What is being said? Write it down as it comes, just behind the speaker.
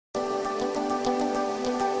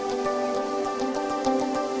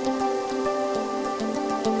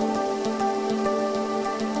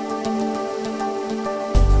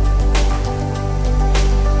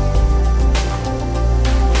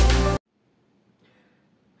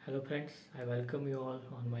Hello friends, I welcome you all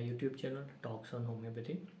on my YouTube channel Talks on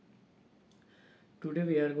Homeopathy. Today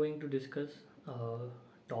we are going to discuss a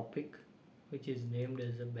topic which is named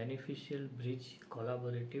as a beneficial bridge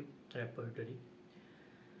collaborative repertory.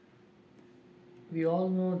 We all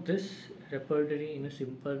know this repertory in a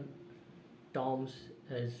simple terms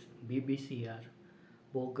as BBCR,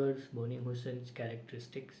 Boger Boenninghausen's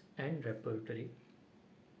characteristics and repertory.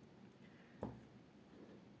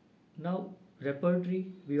 Now, repertory,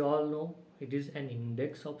 we all know it is an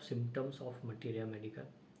index of symptoms of materia medica.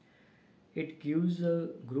 It gives a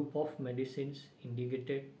group of medicines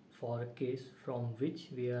indicated for a case from which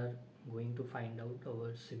we are going to find out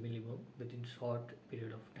our simillimum within short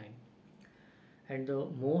period of time. And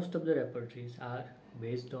most of the repertories are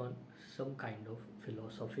based on some kind of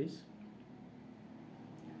philosophies.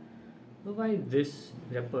 So why this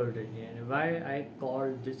repertory and why I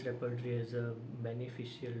call this repertory as a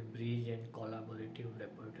beneficial bridge and collaborative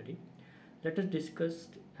repertory? Let us discuss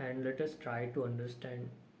and let us try to understand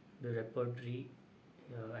the repertory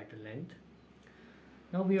at a length.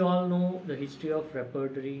 Now we all know the history of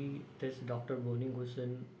repertory. This Dr.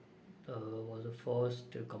 Boenninghausen was the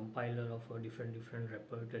first compiler of different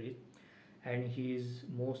repertories, and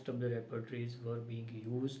most of the repertories were being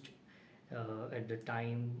used at the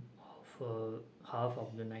time of half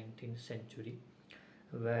of the 19th century,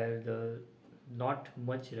 where the not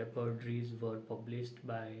much repertories were published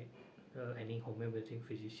by any homeopathic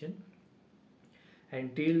physician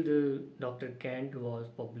until the Dr. Kent was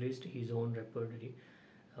published his own repertory.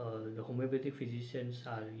 The homeopathic physicians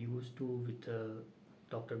are used to with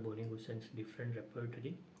Dr. Boenninghausen's different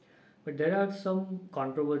repertory, but there are some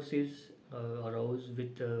controversies arose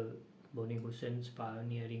with Boenninghausen's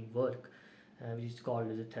pioneering work, which is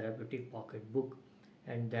called as a therapeutic pocket book,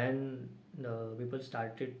 and then people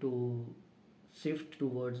started to shift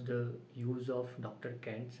towards the use of Dr.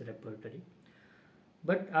 Kent's repertory.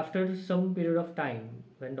 But after some period of time,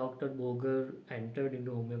 when Dr. Boger entered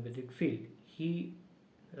into homeopathic field, he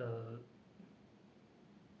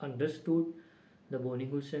understood the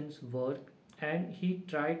Boenninghausen's work, and he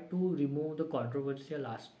tried to remove the controversial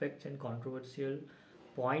aspects and controversial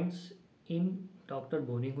points in Dr.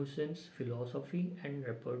 Boenninghausen's philosophy and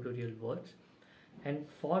repertorial works. And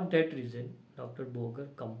for that reason, Dr. Boger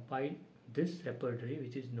compiled this repertory,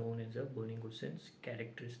 which is known as a Boenninghausen's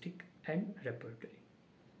characteristic and repertory.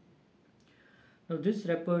 Now this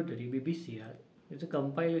repertory, BBCR, is a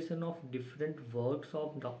compilation of different works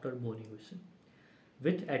of Dr. Boenninghausen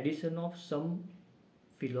with addition of some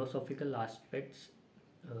philosophical aspects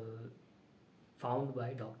found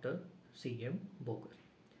by Dr. C.M. Boger.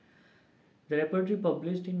 The repertory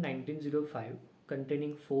published in 1905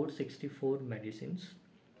 containing 464 medicines.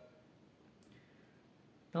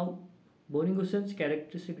 Now, Boenninghausen's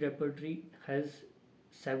characteristic repertory has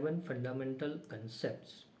 7 fundamental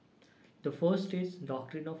concepts. The first is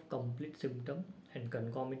doctrine of complete symptom and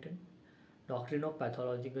concomitant, doctrine of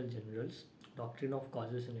pathological generals, doctrine of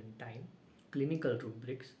causation and time, clinical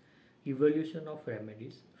rubrics, evolution of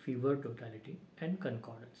remedies, fever totality, and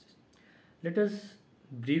concordances. Let us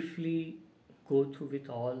briefly go through with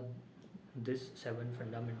all these 7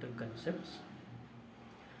 fundamental concepts.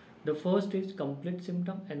 The first is complete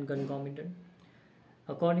symptom and concomitant.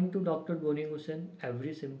 According to Dr. Boenninghausen,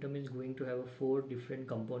 every symptom is going to have 4 different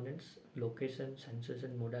components: location,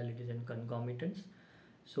 sensation, modalities, and concomitants.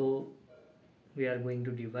 So we are going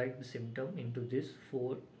to divide the symptom into these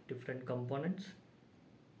 4 different components.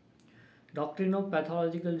 Doctrine of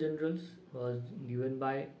pathological generals was given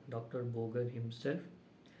by Dr. Boger himself.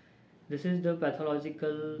 This is the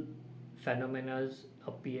pathological phenomena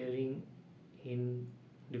appearing in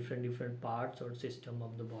different parts or system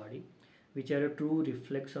of the body, which are a true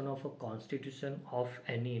reflection of a constitution of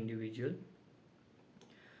any individual.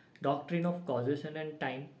 Doctrine of causation and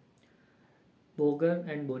time. Boger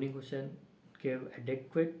and Boenninghausen gave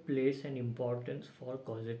adequate place and importance for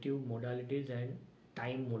causative modalities and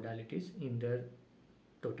time modalities in their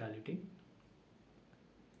totality.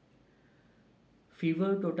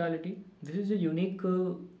 Fever totality. This is a unique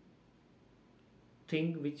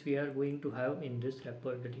thing which we are going to have in this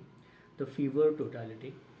repertory, the fever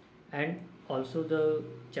totality, and also the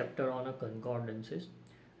chapter on concordances.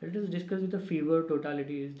 Let us discuss with the fever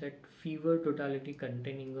totality. Is that fever totality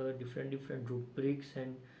containing different rubrics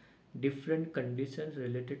and different conditions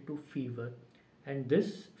related to fever, and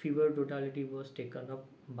this fever totality was taken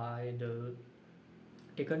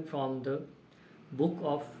from the book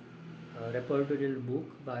of repertorial book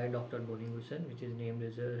by Dr. Boenninghausen, which is named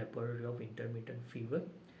as a Repertory of Intermittent Fever,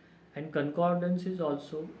 and concordance is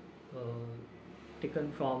also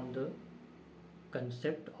taken from the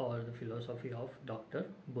concept or the philosophy of Dr.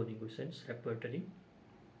 Boenninghausen's repertory.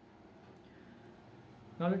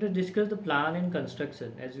 Now let us discuss the plan and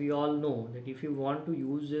construction. As we all know that if you want to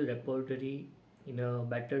use a repertory in a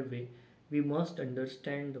better way, we must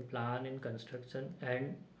understand the plan and construction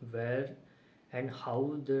and where and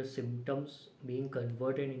how the symptoms being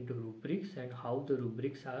converted into rubrics and how the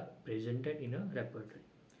rubrics are presented in a repertory.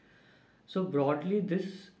 So broadly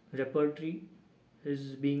this repertory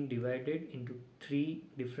is being divided into three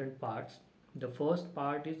different parts. The first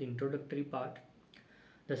part is introductory part,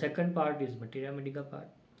 the second part is materia medica part,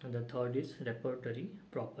 and the third is repertory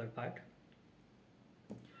proper part.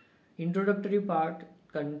 Introductory part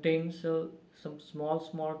contains some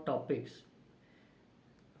small topics.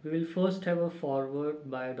 We will first have a foreword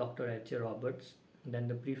by Dr. H. A. Roberts, then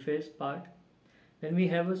the preface part, then we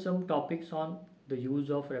have some topics on the use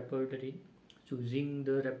of repertory, choosing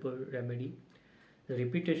the remedy, the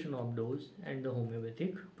repetition of dose, and the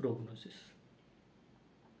homeopathic prognosis.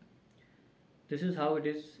 This is how it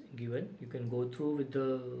is given. You can go through with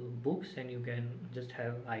the books and you can just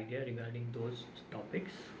have idea regarding those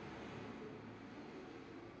topics.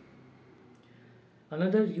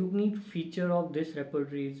 Another unique feature of this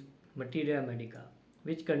repertory is materia medica,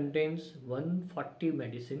 which contains 140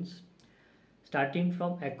 medicines starting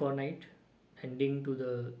from aconite ending to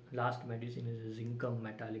the last medicine is zincum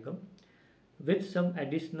metallicum, with some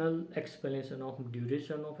additional explanation of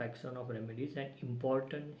duration of action of remedies and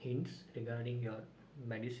important hints regarding your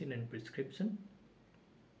medicine and prescription.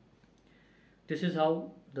 This is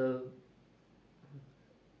how the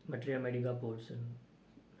materia medica portion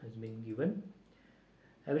has been given.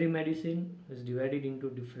 Every medicine is divided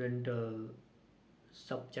into different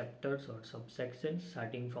sub-chapters or subsections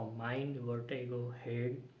starting from mind, vertigo,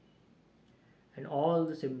 head, and all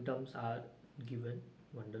the symptoms are given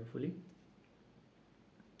wonderfully.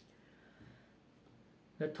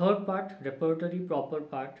 The third part, repertory proper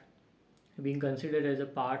part, being considered as a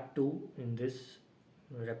part 2 in this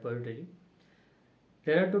repertory.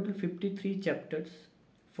 There are total 53 chapters.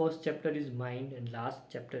 First chapter is mind and last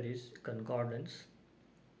chapter is concordance.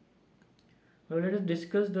 Now let us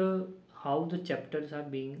discuss how the chapters are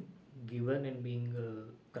being given and being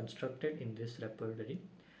constructed in this repertory.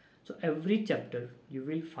 So every chapter you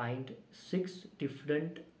will find 6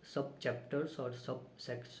 different sub chapters or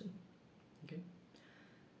subsections. Okay.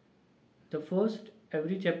 The first,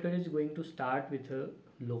 every chapter is going to start with a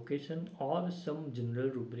location or some general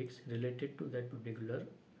rubrics related to that particular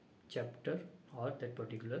chapter or that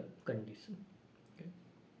particular condition. Okay.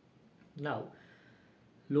 Now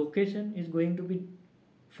location is going to be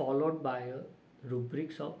followed by a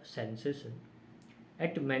rubrics of sensation.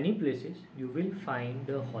 At many places you will find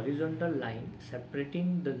the horizontal line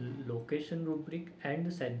separating the location rubric and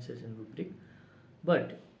the sensation rubric,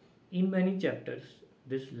 but in many chapters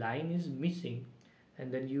this line is missing,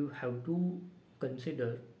 and then you have to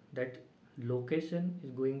consider that location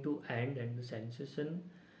is going to end and the sensation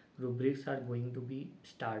rubrics are going to be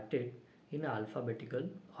started in alphabetical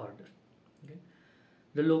order. Okay.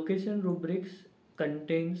 The location rubrics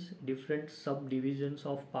contains different subdivisions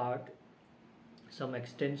of part, some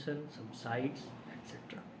extension, some sides,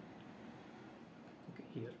 etc. Okay,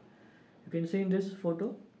 here you can see in this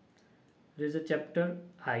photo there is a chapter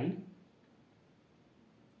I.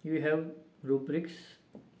 You have rubrics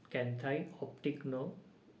canthi, optic nerve,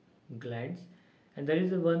 glands, and there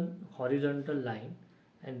is a one horizontal line,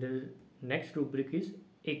 and the next rubric is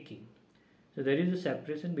aching. So there is a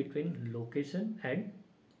separation between location and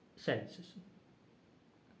sensation.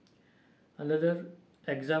 Another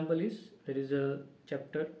example is there is a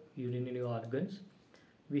chapter urinary organs.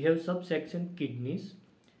 We have subsection kidneys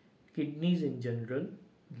in general,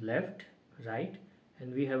 left, right,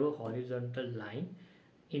 and we have a horizontal line.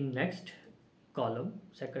 In next column,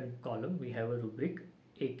 second column, we have a rubric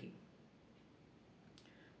aching.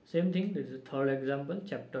 Same thing, there is a third example,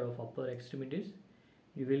 chapter of upper extremities.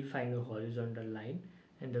 You will find a horizontal line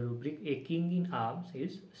and the rubric aching in arms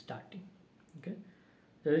is starting. Okay,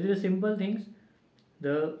 there is a simple things.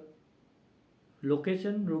 The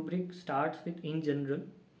location rubric starts with in general,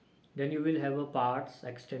 then you will have a parts,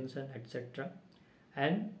 extension, etc.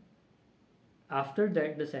 And after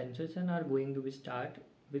that the sensation are going to be start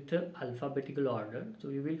with the alphabetical order. So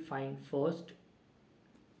you will find first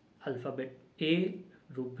alphabet A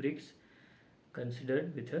rubrics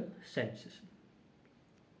considered with a sensation.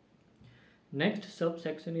 Next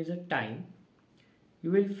subsection is a time.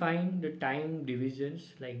 You will find the time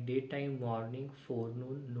divisions like daytime, morning,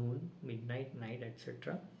 forenoon, noon, midnight, night,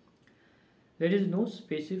 etc. There is no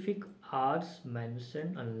specific hours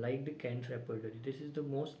mentioned unlike the Kent repertory. This is the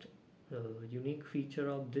most unique feature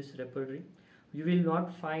of this repertory. You will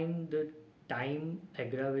not find the time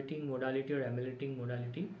aggravating modality or ameliorating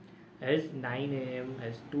modality as 9 a.m.,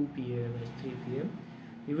 as 2 p.m., as 3 p.m.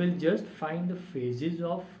 You will just find the phases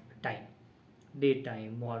of time: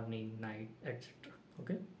 daytime, morning, night, etc.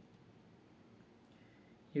 Okay,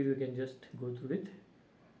 here you can just go through it.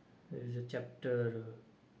 There is a chapter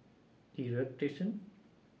eructation.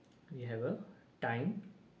 We have a time: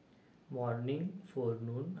 morning,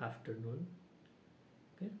 forenoon, afternoon.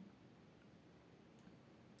 Okay,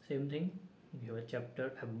 same thing. We have a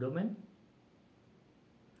chapter abdomen,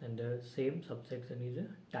 and the same subsection is a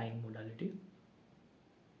time modality.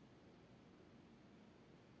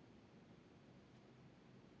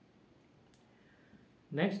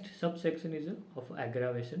 Next subsection is of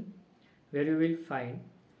aggravation, where you will find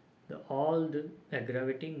all the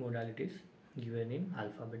aggravating modalities given in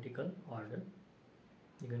alphabetical order.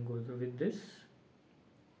 You can go through with this.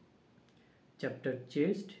 Chapter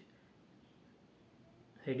chest,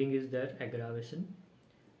 heading is there aggravation,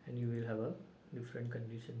 and you will have a different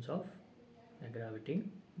conditions of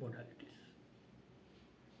aggravating modalities.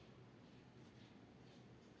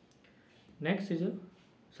 Next is a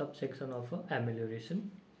subsection of amelioration.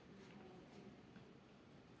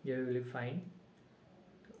 Here you will find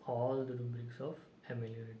all the rubrics of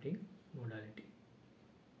ameliorating modality.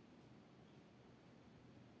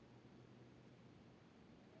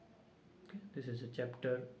 Okay, this is a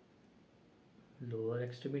chapter lower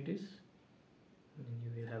extremities, and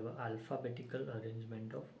you will have an alphabetical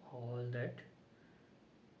arrangement of all that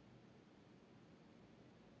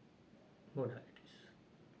modalities.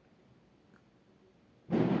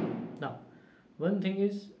 Now, one thing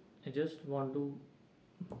is I just want to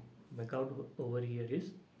make out over here is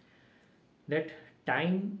that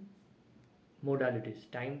time modalities,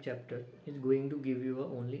 time chapter is going to give you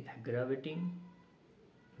only aggravating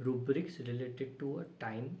rubrics related to a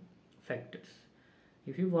time factors.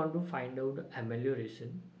 If you want to find out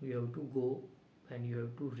amelioration, you have to go and you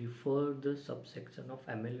have to refer the subsection of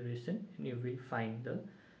amelioration, and you will find the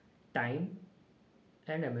time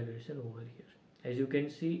and amelioration over here. As you can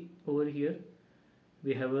see over here,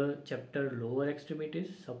 we have a chapter lower extremities,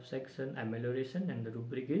 subsection amelioration, and the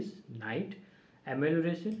rubric is night.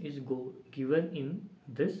 Amelioration is given in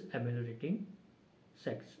this ameliorating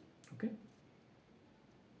section. Okay.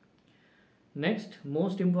 Next,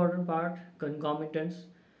 most important part, concomitants.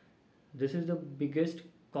 This is the biggest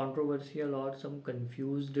controversial or some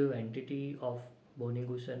confused entity of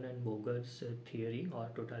Boenninghausen and Boger's theory or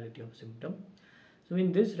totality of symptom. So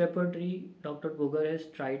in this repertory, Dr. Boger has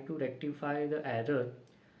tried to rectify the error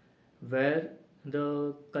where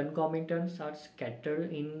the concomitants are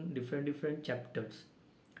scattered in different chapters.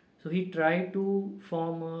 So he tried to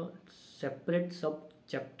form a separate sub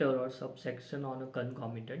chapter or subsection on a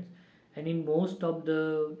concomitants, and in most of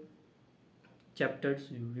the chapters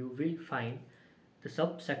you will find the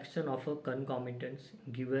subsection of a concomitants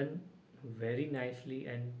given very nicely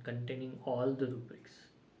and containing all the rubrics.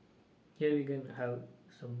 Here we can have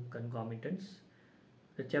some concomitants.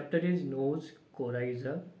 The chapter is nose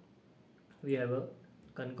coryza. We have a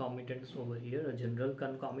concomitants over here, a general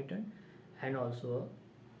concomitant and also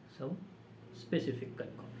some specific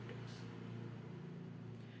concomitants.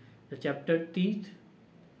 The chapter teeth,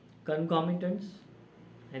 concomitants,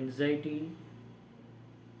 anxiety,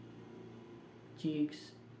 cheeks,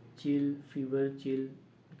 chill, fever, chill,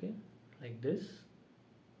 okay, like this.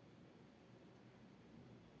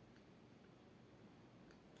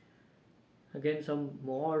 Again, some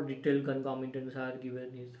more detailed concomitants are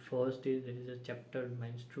given. Is first is there is a chapter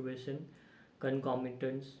menstruation,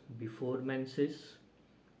 concomitants before menses,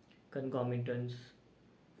 concomitants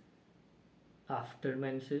after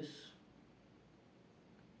menses,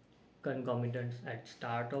 concomitants at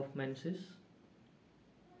start of menses.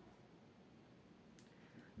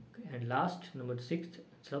 Okay, and last, number 6th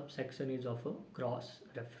subsection is of a cross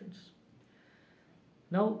reference.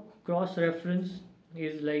 Now, cross reference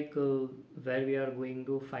is like where we are going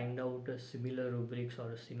to find out similar rubrics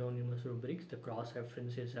or synonymous rubrics. The cross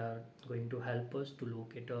references are going to help us to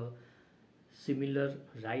locate a similar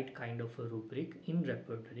right kind of a rubric in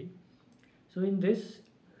repertory. So in this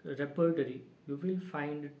repertory you will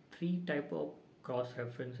find 3 type of cross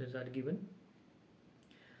references are given.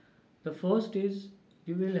 The first is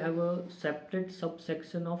you will have a separate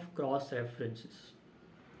subsection of cross references.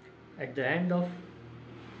 At the end of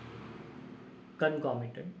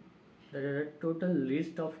concomitant, there are a total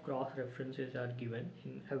list of cross references are given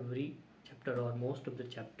in every chapter or most of the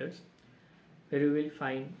chapters, where you will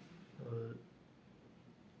find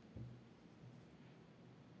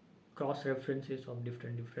cross references of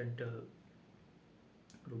different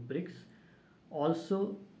rubrics.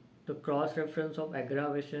 Also, The cross reference of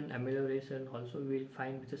aggravation, amelioration also will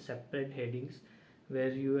find with the separate headings,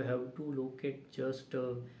 where you have to locate just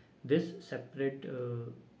this separate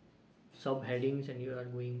subheadings, and you are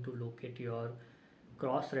going to locate your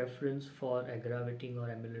cross reference for aggravating or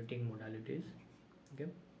ameliorating modalities. Okay.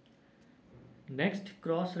 Next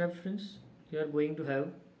cross reference you are going to have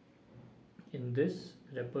in this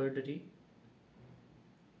repertory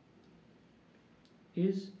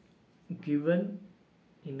is given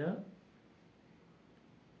in a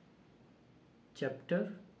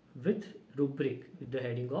chapter with rubric with the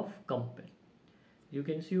heading of compare. You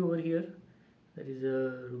can see over here there is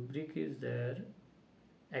a rubric is there,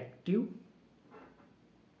 active,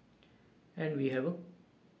 and we have a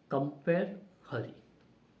compare hurry.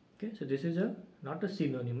 Okay, so this is a not a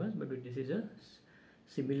synonymous, but this is a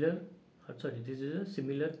similar, this is a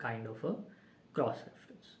similar kind of a cross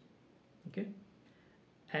reference. Okay,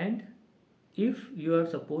 and if you are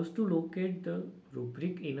supposed to locate the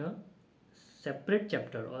rubric in a separate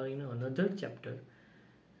chapter or in another chapter,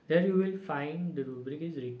 there you will find the rubric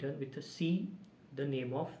is written with a C, the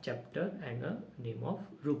name of chapter, and a name of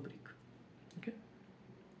rubric. Okay.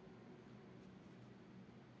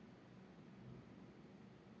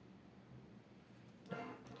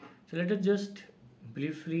 So let us just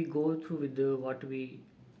briefly go through with what we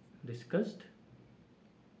discussed.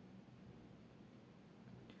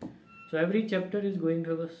 So every chapter is going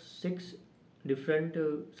to have 6 different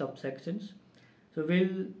subsections. So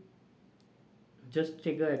we'll just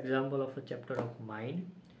take an example of a chapter of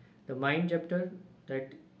mind. The mind chapter,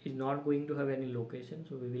 that is not going to have any location,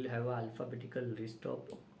 so we will have an alphabetical list of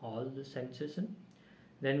all the sensation.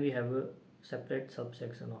 Then we have a separate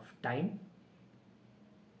subsection of time.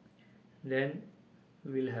 Then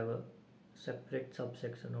we will have a separate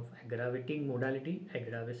subsection of aggravating modality,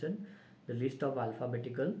 aggravation, the list of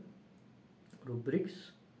alphabetical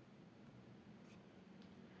rubrics,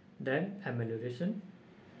 then amelioration,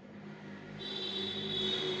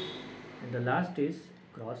 and the last is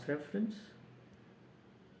cross reference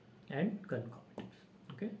and concomitance.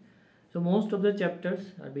 Okay, so most of the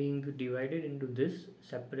chapters are being divided into this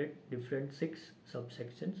separate different 6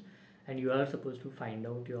 subsections, and you are supposed to find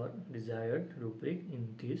out your desired rubric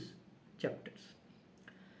in these chapters.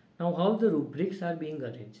 Now, how the rubrics are being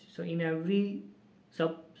arranged? So in every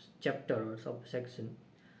sub chapter or subsection,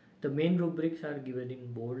 the main rubrics are given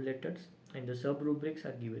in bold letters and the sub rubrics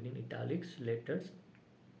are given in italics letters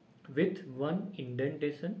with one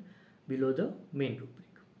indentation below the main rubric.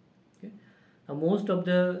 Okay. Now most of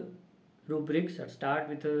the rubrics start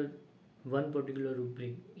with one particular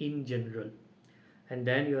rubric in general, and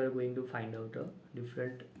then you are going to find out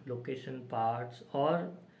different location parts or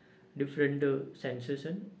different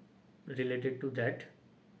sensation related to that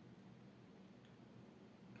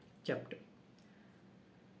chapter.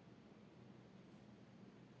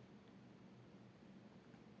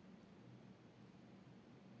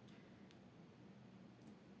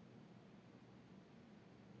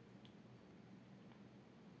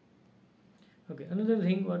 Okay, another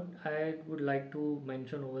thing what I would like to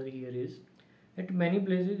mention over here is at many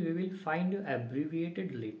places we will find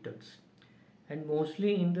abbreviated letters, and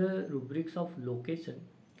mostly in the rubrics of location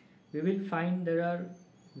we will find there are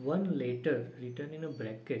one letter written in a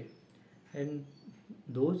bracket, and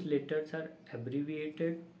those letters are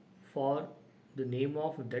abbreviated for the name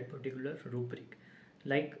of that particular rubric.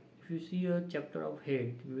 Like if you see a chapter of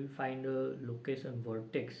head, you will find a location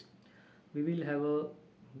vertex, we will have a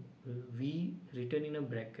V written in a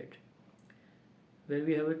bracket. Where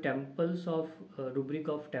we have a temples of rubric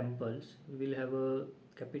of temples, we will have a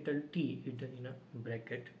capital T written in a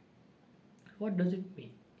bracket. What does it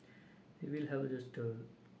mean? We will have just an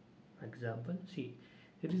example. See,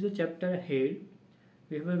 it is a chapter head,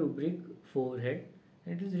 we have a rubric forehead,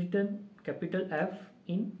 and it is written capital F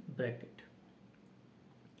in bracket.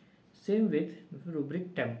 Same with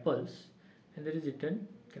rubric temples, and there is written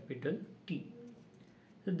capital T.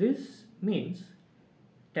 So this means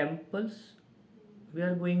temples we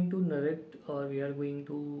are going to narrate or we are going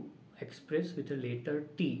to express with a letter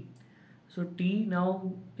T. So T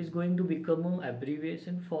now is going to become an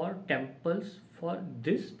abbreviation for temples for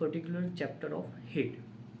this particular chapter of head.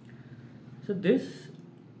 So this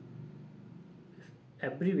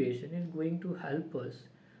abbreviation is going to help us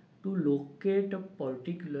to locate a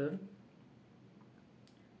particular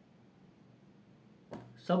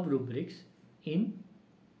sub-rubrics in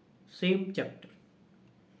same chapter.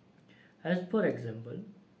 As per example,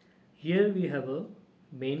 here we have a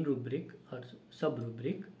main rubric or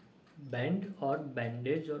sub-rubric, band or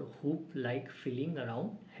bandage or hoop like filling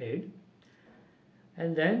around head,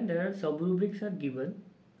 and then there are sub-rubrics are given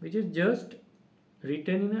which is just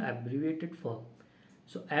written in an abbreviated form.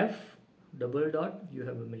 So F double dot, you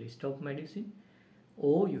have a list of medicine.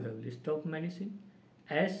 O, you have list of medicine.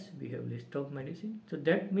 S, we have list of medicine. So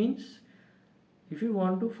that means if you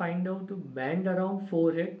want to find out to band around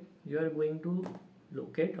forehead, you are going to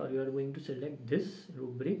locate, or you are going to select this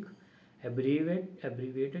rubric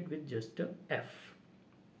abbreviated with just a F.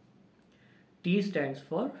 T stands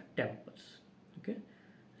for temples. Okay,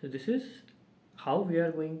 so this is how we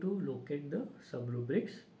are going to locate the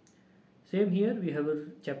sub-rubrics. Same here, we have a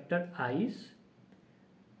chapter eyes,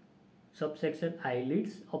 subsection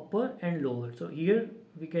eyelids, upper and lower. So here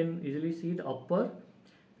we can easily see the upper,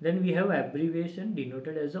 then we have abbreviation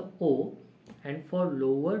denoted as a O, and for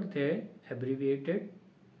lower they abbreviated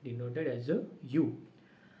denoted as a U.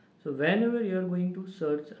 So whenever you are going to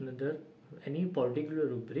search any particular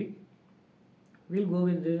rubric, we'll go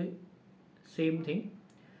with the same thing.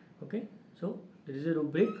 Okay, so there is a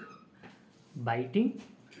rubric biting,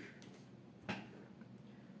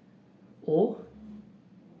 O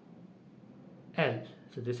L.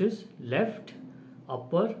 So this is left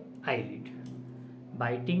upper eyelid.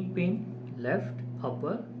 Biting pain, left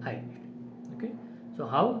upper eyelid. Okay, so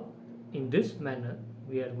how in this manner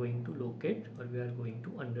we are going to locate, or we are going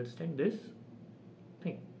to understand this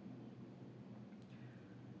thing.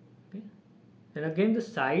 Okay, and again the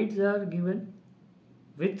sides are given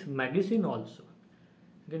with medicine also.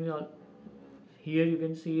 Again, here you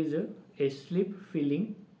can see is a slip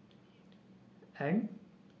filling, and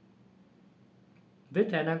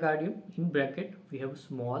with anacardium in bracket we have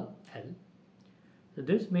small l. So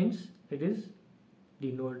this means it is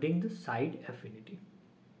denoting the side affinity.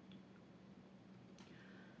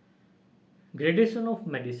 Gradation of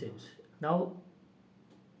medicines. Now,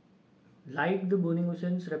 like the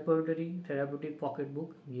Boenninghausen's repertory therapeutic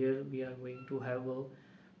pocketbook, here we are going to have a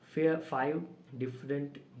 5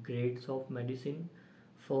 different grades of medicine: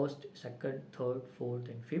 first, second, third, fourth,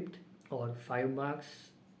 and fifth, or 5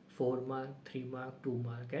 marks, 4 mark, 3 mark, 2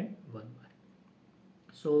 mark, and 1 mark.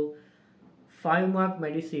 So 5 mark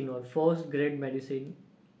medicine or first grade medicine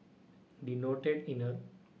denoted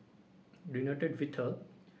with a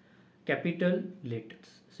capital letters,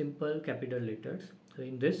 simple capital letters. So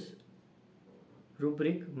in this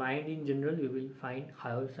rubric, mind in general, you will find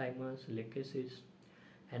Alzheimer's, leukesias,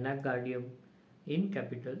 anacardium in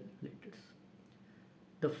capital letters.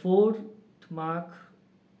 The 4th mark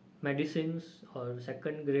medicines or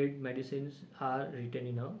second grade medicines are written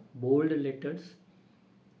in a bold letters: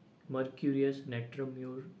 Mercurius, Natrum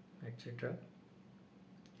Mur, etc.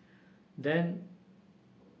 Then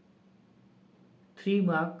 3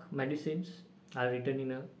 mark medicines are written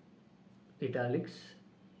in a italics: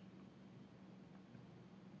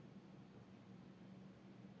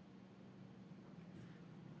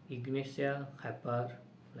 Ignatia, Hapar,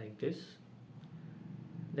 like this.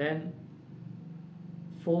 Then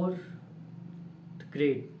 4th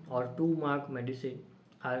grade or 2 mark medicine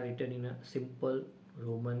are written in a simple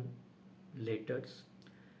Roman letters,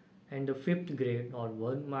 and the 5th grade or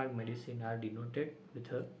 1 mark medicine are denoted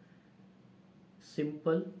with a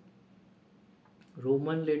simple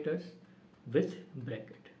Roman letters with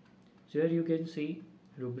bracket. So here you can see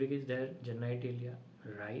rubric is there, genitalia,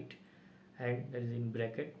 right, and that is in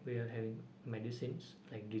bracket we are having medicines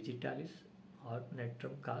like digitalis or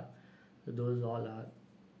natrum car. So those all are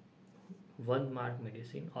 1 mark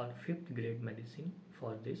medicine or 5th grade medicine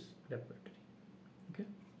for this repertory. Okay,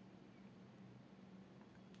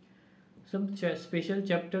 some special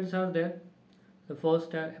chapters are there. The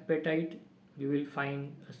first appetite, you will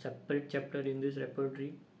find a separate chapter in this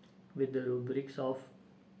repertory with the rubrics of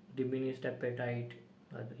diminished appetite,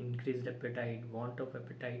 increased appetite, want of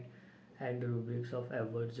appetite, and the rubrics of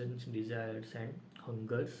aversions, desires, and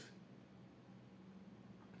hungers.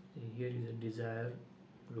 Here is a desire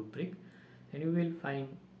rubric, and you will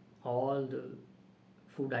find all the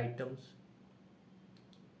food items.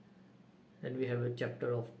 Then we have a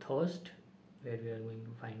chapter of thirst, where we are going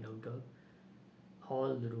to find out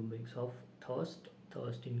all the rubrics of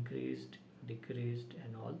thirst increased, decreased,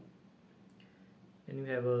 and all. Then we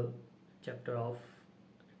have a chapter of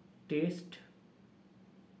taste.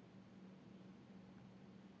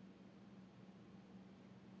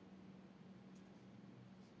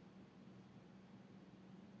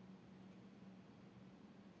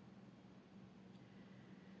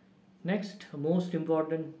 Next, most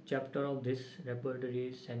important chapter of this repertory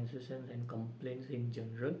is sensations and complaints in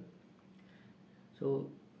general. So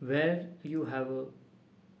where you have a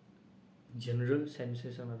general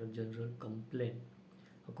sensation or a general complaint,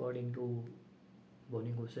 according to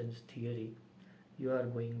Boenninghausen's theory, you are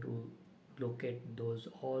going to locate those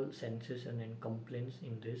all sensation and complaints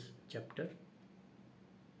in this chapter.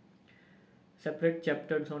 separate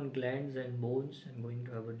chapters on glands and bones. I'm going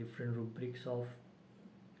to have a different rubrics of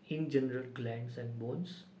in general glands and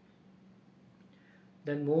bones.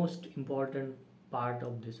 Then most important part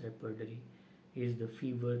of this repertory is the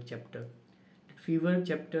fever chapter. The fever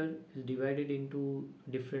chapter is divided into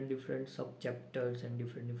different sub chapters and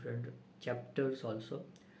different chapters also.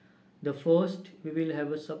 The first, we will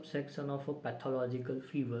have a subsection of a pathological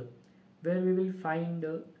fever, where we will find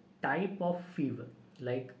a type of fever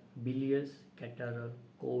like bilious, catarrhal,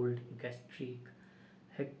 cold, gastric,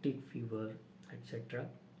 hectic fever, etc.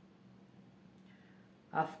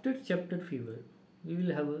 After chapter fever, we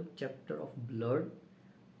will have a chapter of blood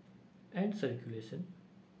and circulation,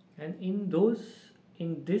 and in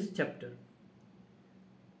this chapter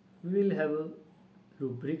we will have a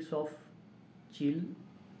rubrics of chill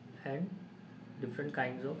and different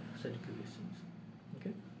kinds of circulations.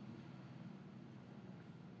 Okay.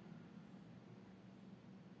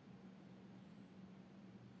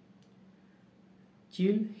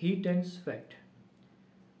 Chill, heat and sweat.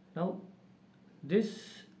 Now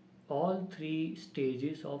this all three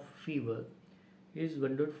stages of fever is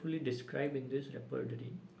wonderfully described in this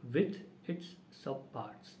repertory with its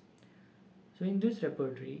subparts. So in this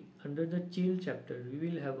repertory, under the chill chapter, we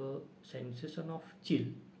will have a sensation of chill,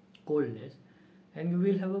 coldness, and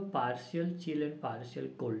we will have a partial chill and partial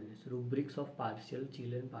coldness, rubrics of partial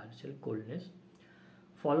chill and partial coldness,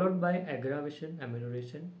 followed by aggravation,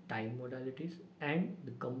 amelioration, time modalities, and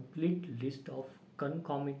the complete list of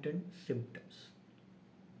concomitant symptoms.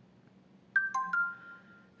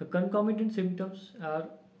 The concomitant symptoms are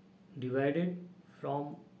divided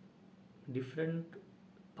from different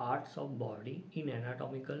parts of body in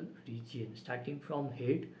anatomical region, starting from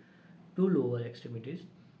head to lower extremities,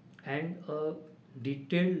 and a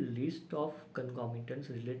detailed list of concomitants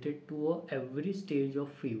related to every stage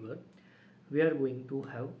of fever we are going to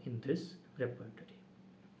have in this repertory.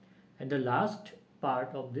 And the last part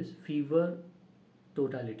of this fever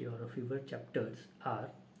totality or fever chapters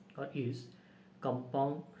is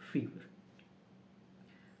compound fever.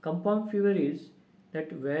 Compound fever is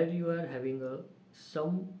that where you are having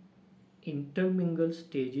some intermingled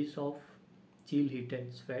stages of chill, heat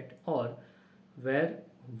and sweat, or where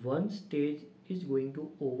one stage is going to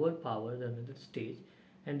overpower the another stage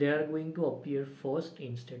and they are going to appear first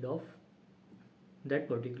instead of that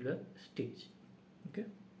particular stage. Okay.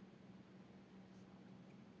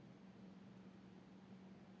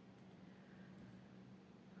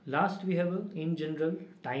 Last we have in general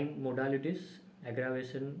time modalities,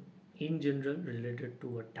 aggravation in general related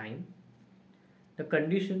to a time. The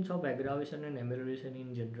conditions of aggravation and amelioration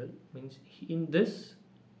in general means in this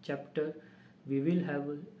chapter we will have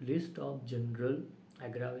a list of general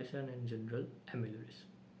aggravation and general amelioration.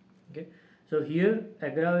 Okay, so here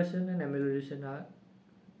aggravation and amelioration are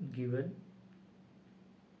given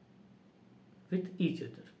with each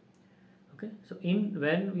other. Okay, so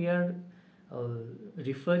when we are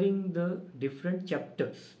referring the different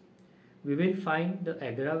chapters, we will find the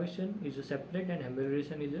aggravation is a separate and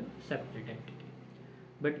amelioration is a separate entity.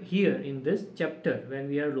 But here in this chapter, when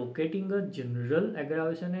we are locating a general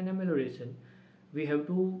aggravation and amelioration, we have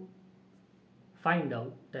to find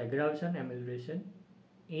out the aggravation amelioration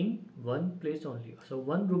in one place only. So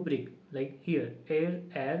one rubric like here,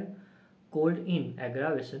 air, cold in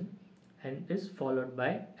aggravation, and is followed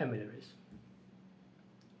by amelioration.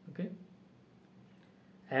 Okay,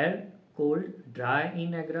 air, cold, dry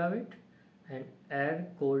in aggravate, and air,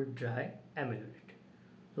 cold, dry ameliorate.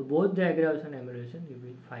 So both the aggravation and amelioration you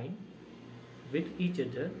will find with each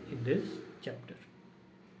other in this chapter.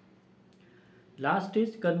 Last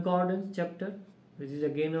is concordance chapter, which is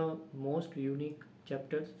again a most unique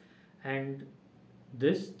chapters, and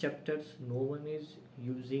this chapters no one is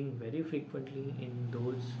using very frequently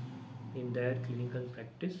in their clinical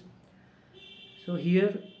practice. So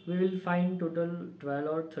here we will find total 12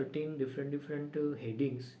 or 13 different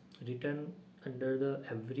headings written under the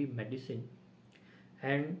every medicine,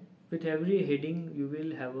 and with every heading you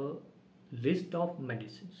will have a list of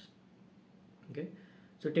medicines. Okay,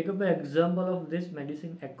 so take up an example of this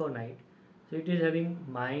medicine aconite. So it is having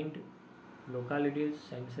mind, localities,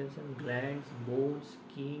 sensation, glands, bones,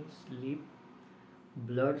 skin, sleep,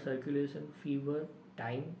 blood circulation, fever,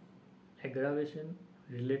 time, aggravation,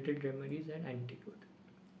 related remedies and antidote.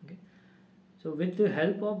 Okay, so with the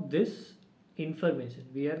help of this information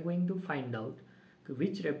we are going to find out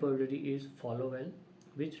which repertory is follow well,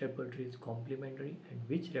 which repertory is complementary, and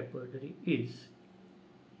which repertory is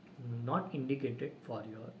not indicated for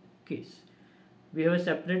your case. We have a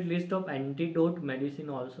separate list of antidote medicine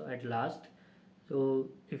also at last. So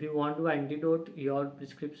if you want to antidote your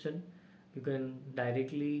prescription, you can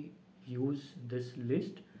directly use this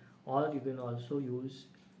list, or you can also use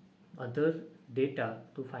other data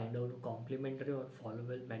to find out a complementary or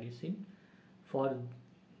followable medicine for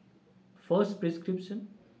first prescription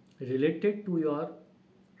related to your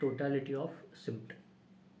totality of symptom.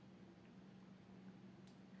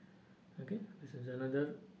 Okay, this is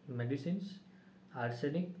another medicines.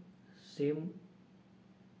 Arsenic, same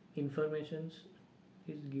informations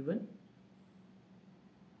is given.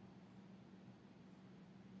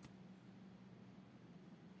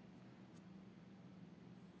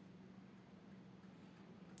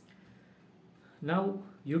 Now,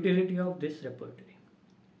 utility of this repertory.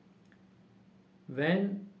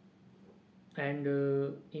 When and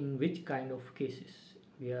in which kind of cases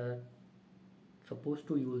we are supposed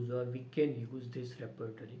to use or we can use this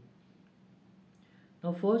repertory.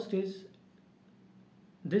 Now, first is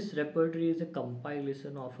this repertory is a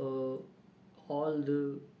compilation of all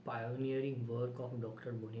the pioneering work of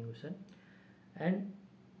Dr. Boenninghausen, and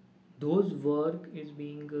those work is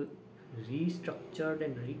being restructured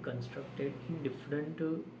and reconstructed in different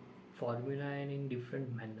formula and in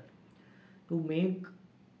different manner to make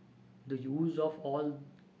the use of all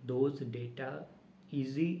those data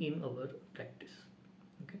easy in our practice.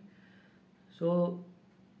 Okay, so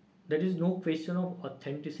there is no question of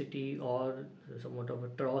authenticity or somewhat of a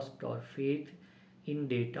trust or faith in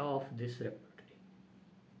data of this repertory.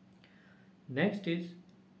 Next is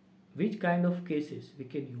which kind of cases we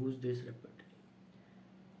can use this repertory.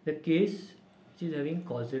 The case which is having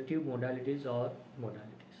causative modalities or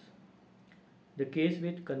modalities, the case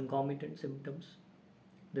with concomitant symptoms,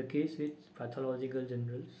 the case with pathological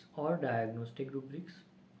generals or diagnostic rubrics.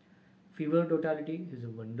 Fever totality is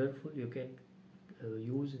wonderful. You can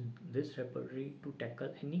use this repertory to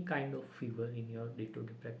tackle any kind of fever in your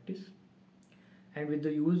day-to-day practice. And with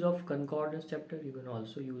the use of concordance chapter, you can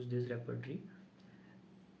also use this repertory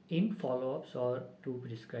in follow-ups or to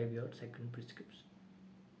prescribe your second prescription.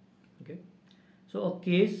 Okay, so a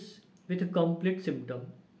case with a complete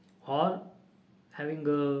symptom or having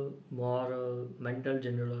a more mental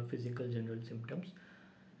general or physical general symptoms,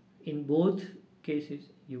 in both cases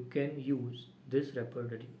you can use this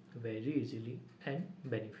repertory very easily and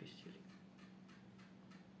beneficially.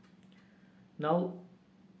 Now,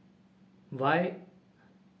 why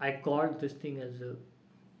I called this thing as a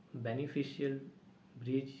beneficial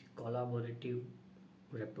bridge collaborative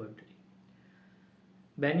repertory.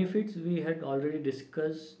 Benefits, we had already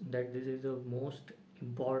discussed that this is the most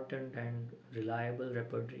important and reliable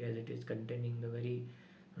repertory as it is containing the very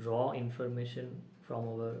raw information from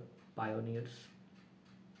our pioneers.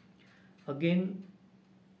 Again,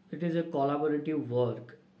 it is a collaborative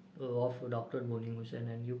work of Dr.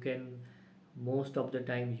 Boenninghausen, and you can most of the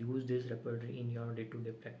time use this repertory in your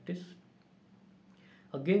day-to-day practice.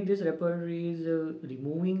 Again, this repertory is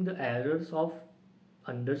removing the errors of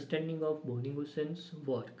understanding of Boenninghausen's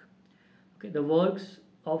work. Okay, the works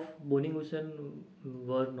of Boenninghausen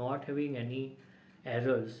were not having any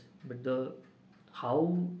errors, but the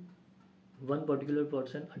how one particular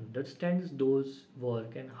person understands those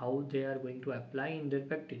work and how they are going to apply in their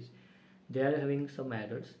practice, they are having some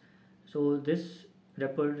errors. So this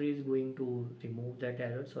repertory is going to remove that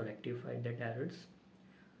errors or rectify that errors.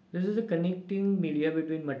 This is a connecting media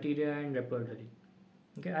between materia and repertory.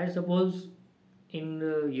 Okay, I suppose in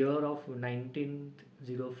the year of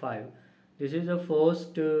 1905, this is the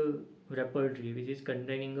first repertory which is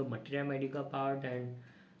containing a materia medica part and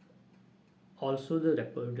also the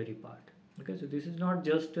repertory part. Okay, so this is not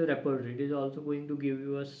just a repertory, it is also going to give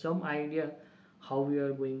you some idea how we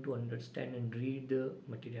are going to understand and read the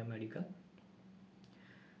materia medica.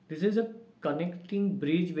 This is a connecting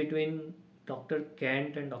bridge between Dr.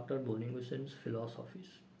 Kant and Dr. Boenninghausen's philosophies.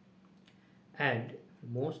 And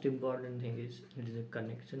the most important thing is it is a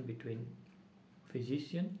connection between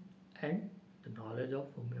physician and the knowledge of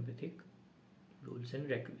homeopathic rules and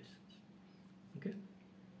regulations. Okay.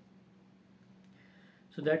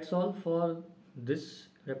 So that's all for this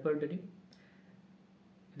repertory.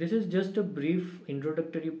 This is just a brief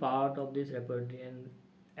introductory part of this repertory,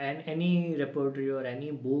 and any repertory or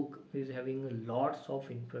any book is having lots of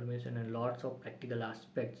information and lots of practical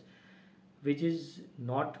aspects which is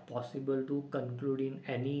not possible to conclude in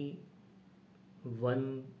any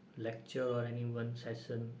one lecture or any one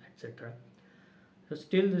session, etc. So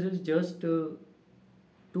still this is just to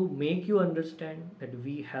make you understand that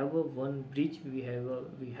we have a one bridge, we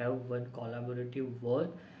have one collaborative work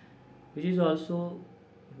which is also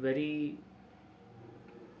very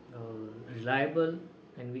reliable,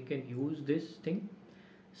 and we can use this thing.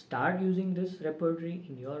 Start using this repertory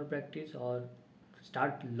in your practice, or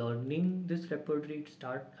start learning this repertory,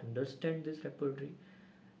 start understand this repertory,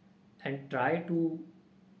 and try to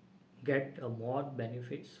get more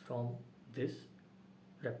benefits from this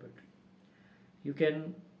repertory. You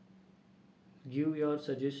can give your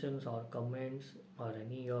suggestions or comments or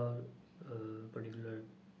any your particular,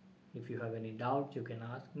 if you have any doubt you can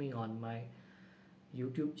ask me on my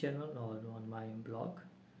YouTube channel or on my blog.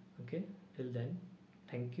 Okay, till then,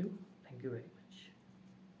 thank you very much.